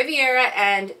own the Riviera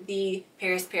and the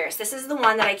Paris. This is the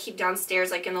one that I keep downstairs,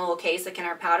 like in a little case, like in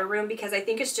our powder room, because I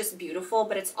think it's just beautiful,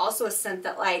 but it's also a scent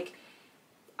that, like,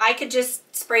 I could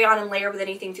just spray on and layer with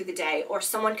anything through the day, or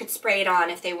someone could spray it on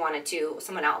if they wanted to,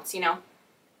 someone else, you know.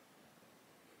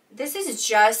 This is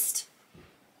just,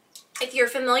 if you're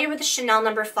familiar with the Chanel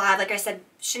No. 5, like I said,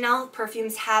 Chanel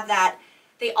perfumes have that,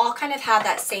 they all kind of have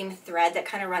that same thread that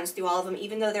kind of runs through all of them,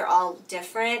 even though they're all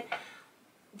different.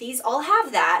 These all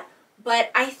have that,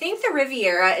 but I think the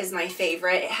Riviera is my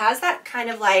favorite. It has that kind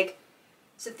of like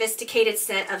sophisticated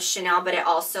scent of Chanel, but it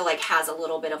also like has a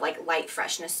little bit of like light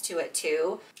freshness to it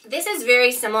too. This is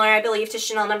very similar, I believe, to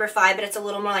Chanel No. 5, but it's a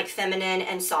little more like feminine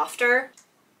and softer.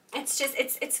 It's just,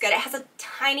 it's good. It has a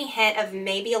tiny hint of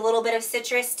maybe a little bit of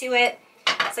citrus to it.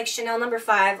 It's like Chanel No.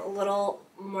 5, a little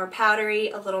more powdery,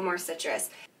 a little more citrus.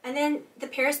 And then the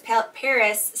Paris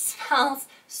smells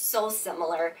so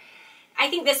similar. I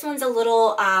think this one's a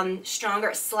little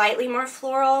stronger, slightly more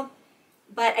floral.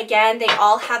 But again, they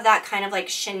all have that kind of like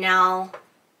Chanel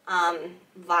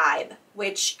vibe,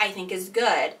 which I think is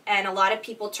good. And a lot of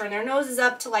people turn their noses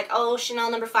up to like, oh, Chanel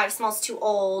No. 5 smells too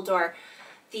old, or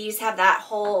these have that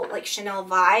whole like Chanel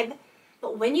vibe.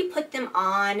 But when you put them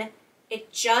on,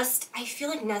 it just, I feel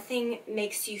like nothing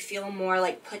makes you feel more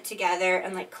like put together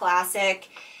and like classic.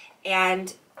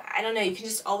 And I don't know, you can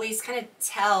just always kind of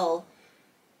tell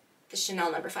the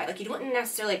Chanel No. 5. Like, you wouldn't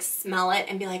necessarily like smell it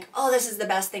and be like, oh, this is the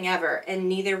best thing ever. And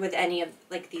neither with any of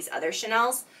like these other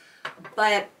Chanels.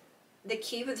 But the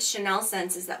key with the Chanel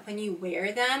scents is that when you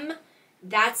wear them,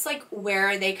 that's like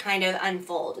where they kind of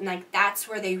unfold. And like that's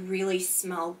where they really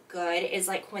smell good, is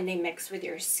like when they mix with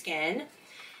your skin.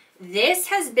 This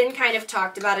has been kind of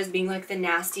talked about as being like the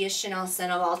nastiest Chanel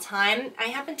scent of all time. I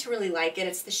happen to really like it.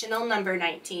 It's the Chanel No.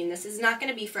 19. This is not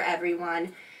going to be for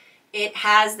everyone. It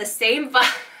has the same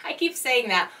vibe. I keep saying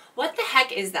that. What the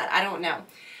heck is that? I don't know.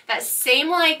 That same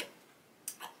like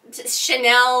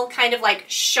Chanel kind of like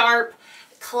sharp,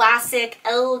 classic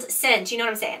old scent. You know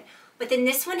what I'm saying? But then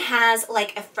this one has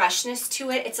like a freshness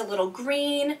to it. It's a little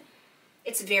green.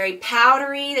 It's very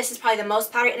powdery. This is probably the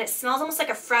most powdery, and it smells almost like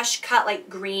a fresh cut like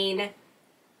green.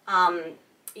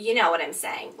 You know what I'm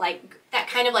saying? Like that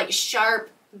kind of like sharp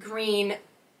green,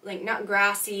 like not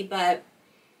grassy, but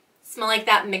smell like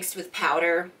that mixed with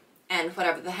powder and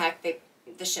whatever the heck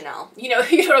the Chanel. You know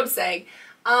what I'm saying?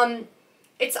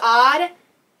 It's odd.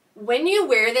 When you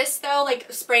wear this though,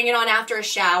 like spraying it on after a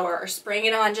shower or spraying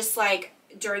it on just like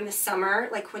during the summer,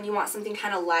 like when you want something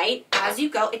kind of light, as you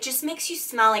go, it just makes you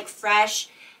smell like fresh.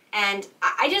 And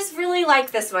I just really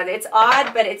like this one. It's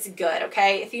odd, but it's good,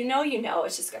 okay? If you know, you know.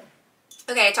 It's just good.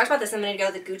 Okay, I talked about this a minute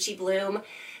ago, the Gucci Bloom.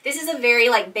 This is a very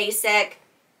like basic,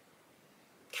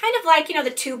 kind of like, you know,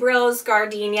 the tuberose,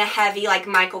 gardenia, heavy, like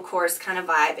Michael Kors kind of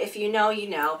vibe. If you know, you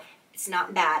know. It's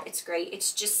not bad. It's great.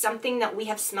 It's just something that we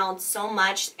have smelled so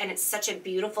much, and it's such a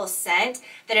beautiful scent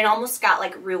that it almost got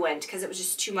like ruined because it was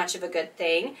just too much of a good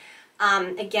thing.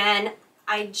 Again,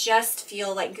 I just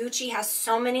feel like Gucci has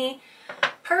so many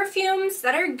perfumes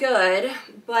that are good,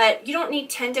 but you don't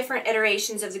need 10 different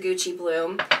iterations of the Gucci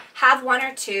Bloom. Have one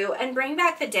or two and bring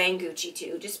back the dang Gucci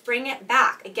too. Just bring it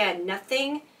back. Again,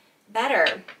 nothing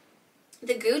better.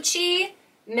 The Gucci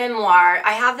Memoir,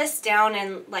 I have this down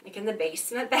in like in the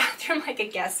basement bathroom, like a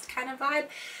guest kind of vibe,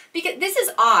 because this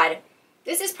is odd.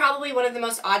 This is probably one of the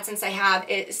most odd scents I have.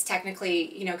 It is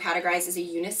technically, you know, categorized as a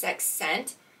unisex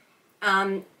scent.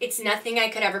 It's nothing I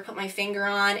could ever put my finger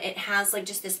on. It has like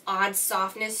just this odd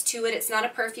softness to it. It's not a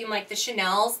perfume like the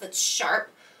Chanel's that's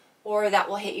sharp or that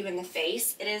will hit you in the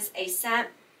face. It is a scent.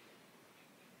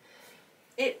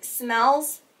 It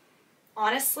smells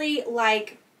honestly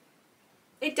like,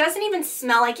 it doesn't even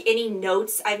smell like any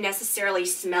notes I've necessarily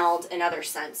smelled in other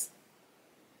scents.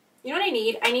 You know what I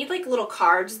need? I need like little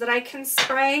cards that I can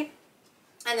spray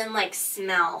and then like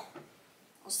smell.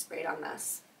 I'll spray it on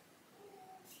this.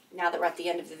 Now that we're at the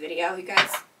end of the video, you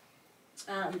guys.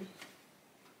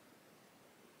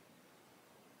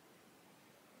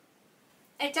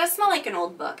 It does smell like an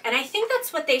old book. And I think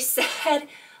that's what they said.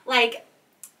 Like,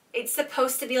 it's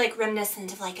supposed to be like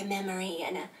reminiscent of like a memory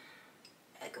and a,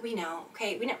 like, we know,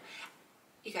 okay, we know.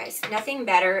 You guys, nothing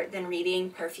better than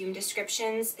reading perfume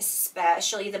descriptions,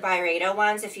 especially the Byredo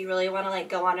ones, if you really want to like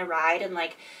go on a ride and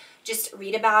like just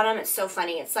read about them. It's so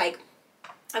funny. It's like,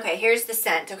 okay, here's the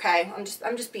scent, okay? I'm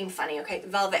just being funny, okay?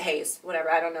 Velvet Haze,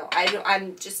 whatever, I don't know.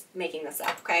 I'm just making this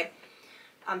up, okay?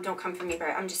 Don't come for me, but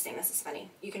I'm just saying this is funny.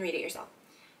 You can read it yourself.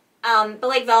 But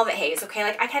like Velvet Haze, okay?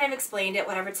 Like I kind of explained it,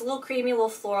 whatever. It's a little creamy, a little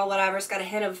floral, whatever. It's got a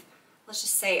hint of, let's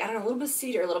just say, I don't know, a little bit of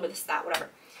cedar, a little bit of this, that, whatever.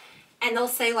 And they'll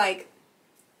say like,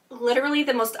 literally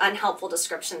the most unhelpful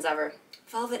descriptions ever.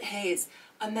 Velvet Haze,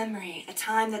 a memory, a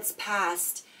time that's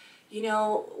passed. You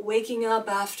know, waking up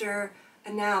after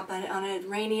a nap on a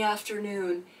rainy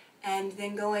afternoon and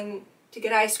then going to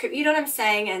get ice cream. You know what I'm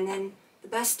saying? And then the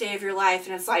best day of your life,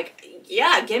 and it's like,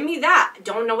 yeah, give me that.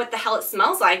 Don't know what the hell it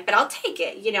smells like, but I'll take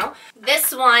it, you know?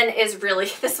 This one is really,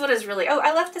 oh,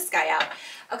 I left this guy out.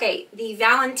 Okay, the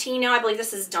Valentino, I believe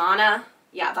this is Donna.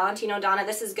 Yeah, Valentino Donna,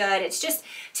 this is good. It's just,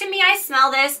 to me, I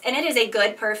smell this, and it is a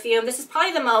good perfume. This is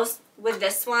probably the most, with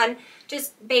this one,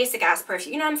 just basic ass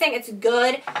perfume. You know what I'm saying? It's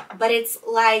good, but it's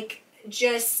like,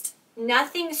 just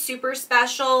nothing super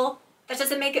special. That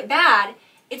doesn't make it bad.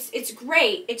 It's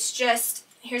great. It's just,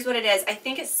 here's what it is. I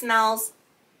think it smells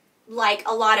like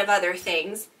a lot of other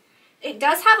things. It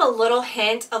does have a little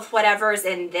hint of whatever is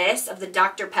in this, of the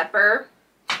Dr. Pepper.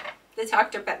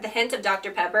 The hint of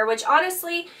Dr. Pepper, which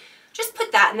honestly, just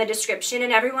put that in the description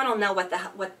and everyone will know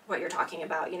what you're talking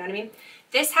about. You know what I mean?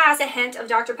 This has a hint of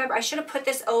Dr. Pepper. I should have put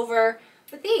this over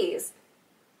with these.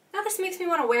 Now this makes me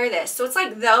want to wear this. So it's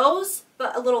like those,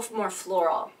 but a little more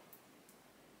floral.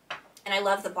 And I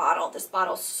love the bottle. This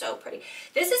bottle's so pretty.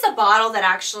 This is a bottle that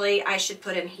actually I should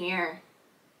put in here.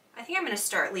 I think I'm going to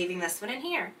start leaving this one in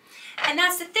here. And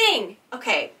that's the thing.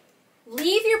 Okay,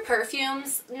 leave your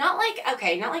perfumes, not like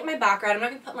my background. I'm not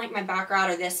going to put like my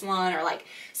background or this one or like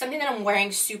something that I'm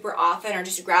wearing super often or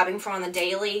just grabbing from on the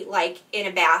daily, like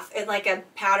in like a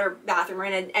powder bathroom or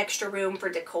in an extra room for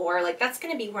decor. Like that's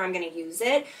going to be where I'm going to use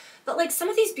it. But like some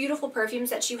of these beautiful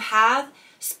perfumes that you have,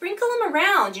 sprinkle them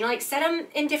around, you know, like set them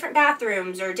in different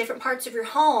bathrooms or different parts of your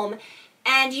home.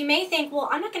 And you may think, well,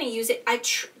 I'm not going to use it.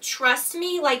 Trust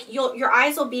me, like your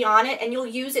eyes will be on it and you'll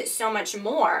use it so much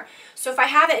more. So if I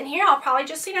have it in here, I'll probably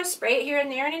just, you know, spray it here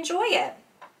and there and enjoy it.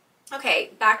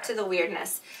 Okay, back to the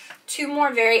weirdness. Two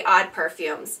more very odd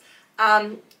perfumes.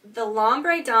 The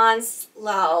L'Ombre Dawn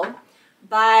Slow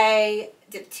by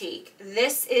Diptyque.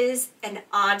 This is an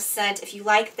odd scent. If you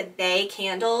like the Bay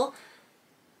candle,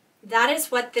 that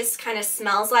is what this kind of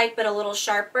smells like, but a little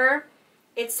sharper.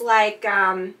 It's like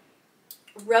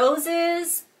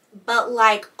roses, but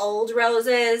like old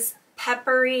roses,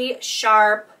 peppery,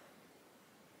 sharp,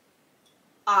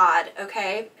 odd,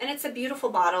 okay? And it's a beautiful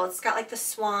bottle. It's got like the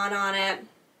swan on it.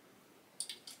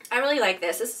 I really like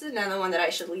this. This is another one that I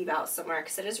should leave out somewhere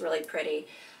because it is really pretty.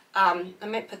 I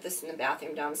might put this in the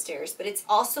bathroom downstairs, but it's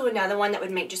also another one that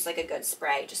would make just like a good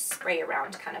spray, just spray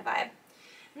around kind of vibe.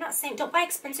 I'm not saying don't buy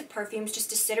expensive perfumes just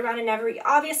to sit around and never,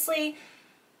 obviously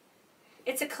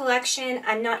it's a collection.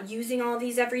 I'm not using all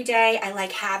these every day. I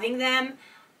like having them,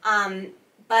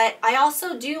 but I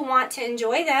also do want to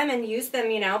enjoy them and use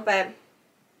them, you know, but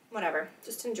whatever,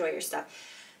 just enjoy your stuff.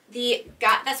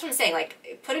 That's what I'm saying,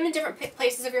 like, put them in different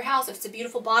places of your house. If it's a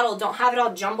beautiful bottle, don't have it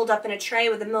all jumbled up in a tray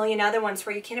with a million other ones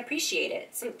where you can't appreciate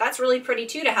it. That's really pretty,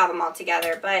 too, to have them all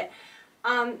together, but,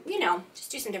 you know,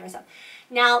 just do some different stuff.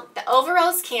 Now, the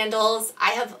Overose candles,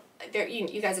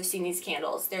 you guys have seen these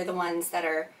candles. They're the ones that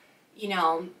are, you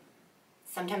know,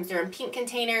 sometimes they're in pink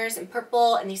containers and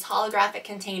purple and these holographic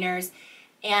containers,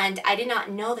 and I did not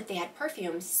know that they had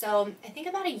perfumes, so I think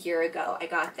about a year ago I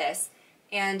got this,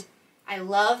 and I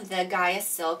love the Gaia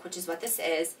Silk, which is what this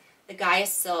is, the Gaia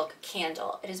Silk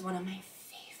candle. It is one of my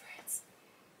favorites.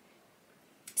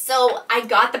 So I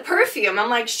got the perfume. I'm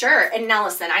like, sure. And now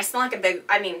listen, I smell like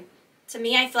to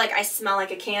me, I feel like I smell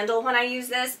like a candle when I use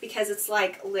this because it's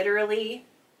like literally,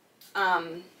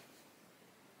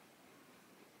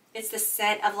 it's the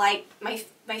scent of like my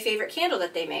favorite candle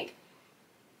that they make.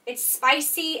 It's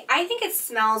spicy. I think it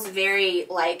smells very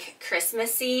like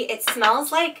Christmassy. It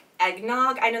smells like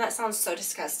eggnog. I know that sounds so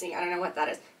disgusting. I don't know what that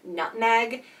is.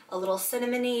 Nutmeg, a little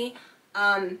cinnamony,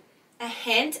 a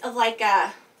hint of like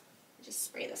a, just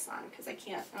spray this on because I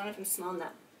don't know if I'm smelling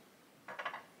that.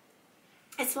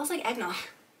 It smells like eggnog.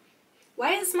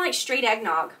 Why does it smell like straight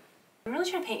eggnog? I'm really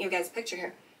trying to paint you guys a picture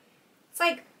here. It's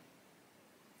like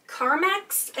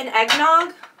Carmex and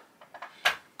eggnog.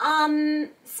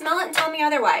 Smell it and tell me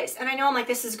otherwise. And I know I'm like,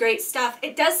 this is great stuff.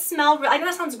 It does smell, I know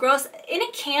that sounds gross. In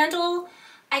a candle,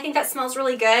 I think that smells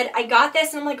really good. I got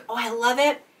this and I'm like, oh, I love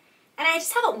it. And I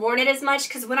just haven't worn it as much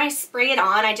because when I spray it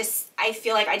on, I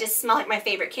feel like I just smell like my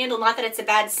favorite candle. Not that it's a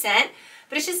bad scent,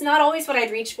 but it's just not always what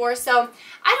I'd reach for. So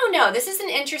I don't know. This is an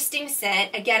interesting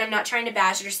scent. Again, I'm not trying to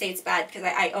bash it or say it's bad because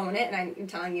I own it and I'm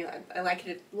telling you I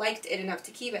liked it enough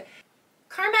to keep it.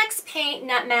 Carmex, paint,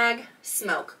 nutmeg,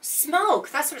 smoke. Smoke,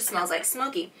 that's what it smells like,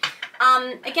 smoky.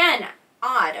 Again,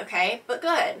 odd, okay, but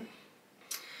good.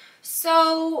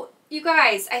 So, you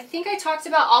guys, I think I talked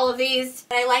about all of these.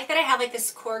 I like that I have like this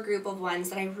core group of ones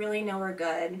that I really know are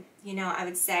good. You know, I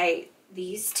would say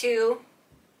these two,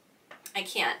 I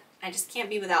just can't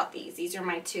be without these. These are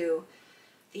my two.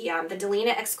 The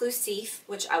Delina Exclusive,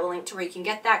 which I will link to where you can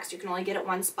get that because you can only get it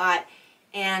one spot.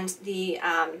 and the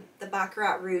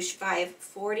Baccarat Rouge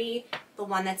 540, the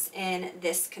one that's in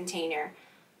this container.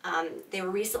 They were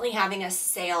recently having a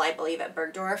sale, I believe, at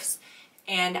Bergdorf's,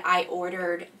 and I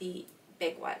ordered the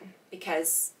big one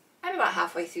because I'm about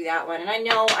halfway through that one, and I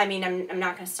know, I mean, I'm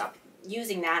not going to stop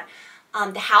using that.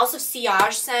 The House of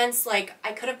Sillage scents, like,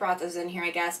 I could have brought those in here,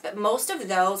 I guess, but most of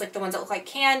those, like the ones that look like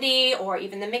candy, or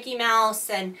even the Mickey Mouse,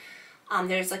 and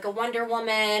there's like a Wonder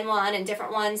Woman one and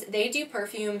different ones. They do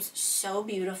perfumes so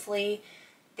beautifully.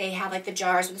 They have like the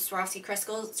jars with the Swarovski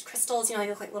crystals, you know, they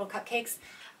look like little cupcakes.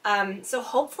 So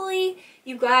hopefully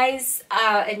you guys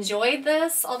enjoyed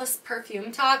all this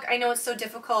perfume talk. I know it's so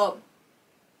difficult.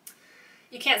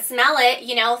 You can't smell it,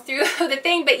 you know, through the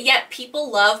thing, but yet people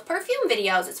love perfume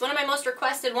videos. It's one of my most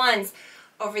requested ones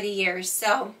over the years.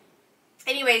 So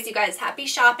anyways, you guys, happy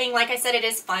shopping. Like I said, it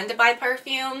is fun to buy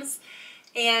perfumes,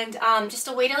 and just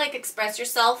a way to like express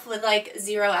yourself with like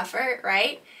zero effort,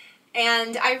 right?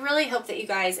 And I really hope that you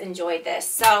guys enjoyed this.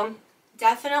 So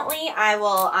definitely I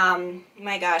will,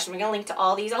 my gosh, I'm going to link to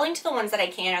all these. I'll link to the ones that I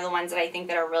can, or the ones that I think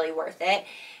that are really worth it.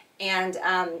 And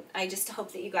I just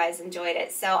hope that you guys enjoyed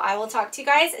it. So I will talk to you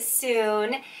guys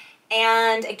soon.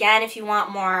 And again, if you want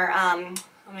more, oh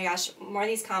my gosh, more of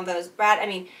these combos. Brad, I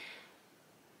mean,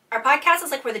 our podcast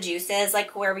is like where the juice is,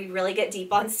 like where we really get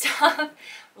deep on stuff.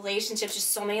 Relationships,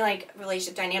 just so many like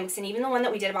relationship dynamics. And even the one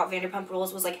that we did about Vanderpump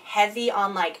Rules was like heavy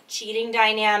on like cheating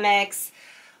dynamics,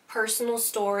 personal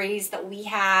stories that we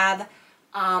have.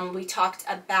 We talked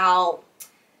about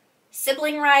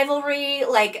sibling rivalry,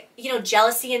 like, you know,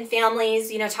 jealousy in families,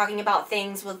 you know, talking about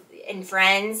things in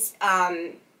friends,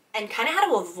 and kind of how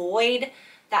to avoid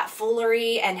that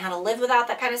foolery and how to live without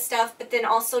that kind of stuff, but then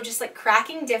also just like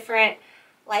cracking different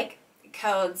like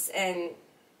codes and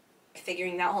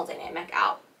figuring that whole dynamic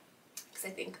out. Because I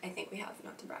think we have,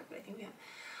 not to brag, but I think we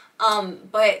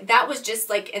have. But that was just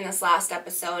like in this last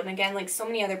episode, and again, like so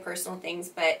many other personal things,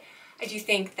 but I do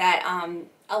think that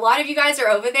a lot of you guys are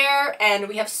over there, and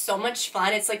we have so much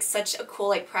fun. It's like such a cool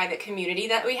like private community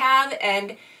that we have,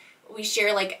 and we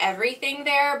share like everything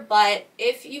there. But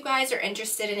if you guys are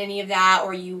interested in any of that,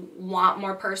 or you want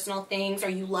more personal things, or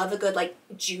you love a good like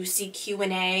juicy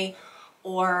Q&A,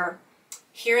 or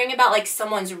hearing about like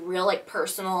someone's real like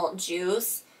personal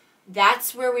juice,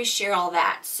 that's where we share all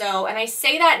that. So, and I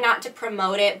say that not to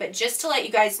promote it, but just to let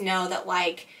you guys know that,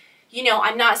 like, you know,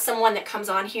 I'm not someone that comes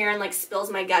on here and like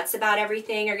spills my guts about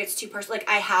everything or gets too personal. Like,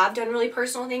 I have done really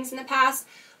personal things in the past,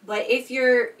 but if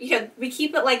you're, you know, we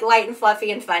keep it like light and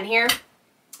fluffy and fun here.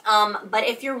 But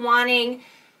if you're wanting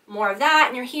more of that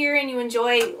and you're here and you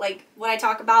enjoy like what I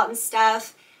talk about and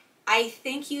stuff, I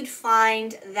think you'd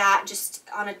find that just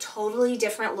on a totally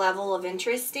different level of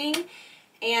interesting.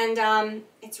 And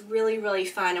it's really, really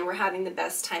fun, and we're having the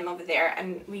best time over there.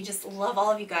 And we just love all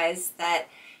of you guys that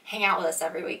hang out with us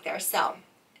every week there. So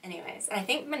anyways, and I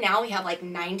think now we have like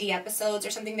 90 episodes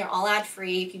or something. They're all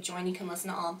ad-free. If you join, you can listen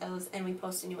to all of those, and we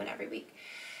post a new one every week.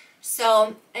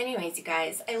 So anyways, you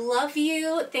guys, I love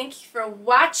you. Thank you for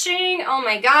watching. Oh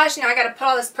my gosh, now I gotta put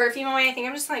all this perfume away. I think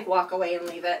I'm just gonna like walk away and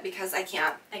leave it because I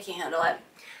can't handle it.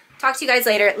 Talk to you guys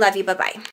later. Love you. Bye-bye.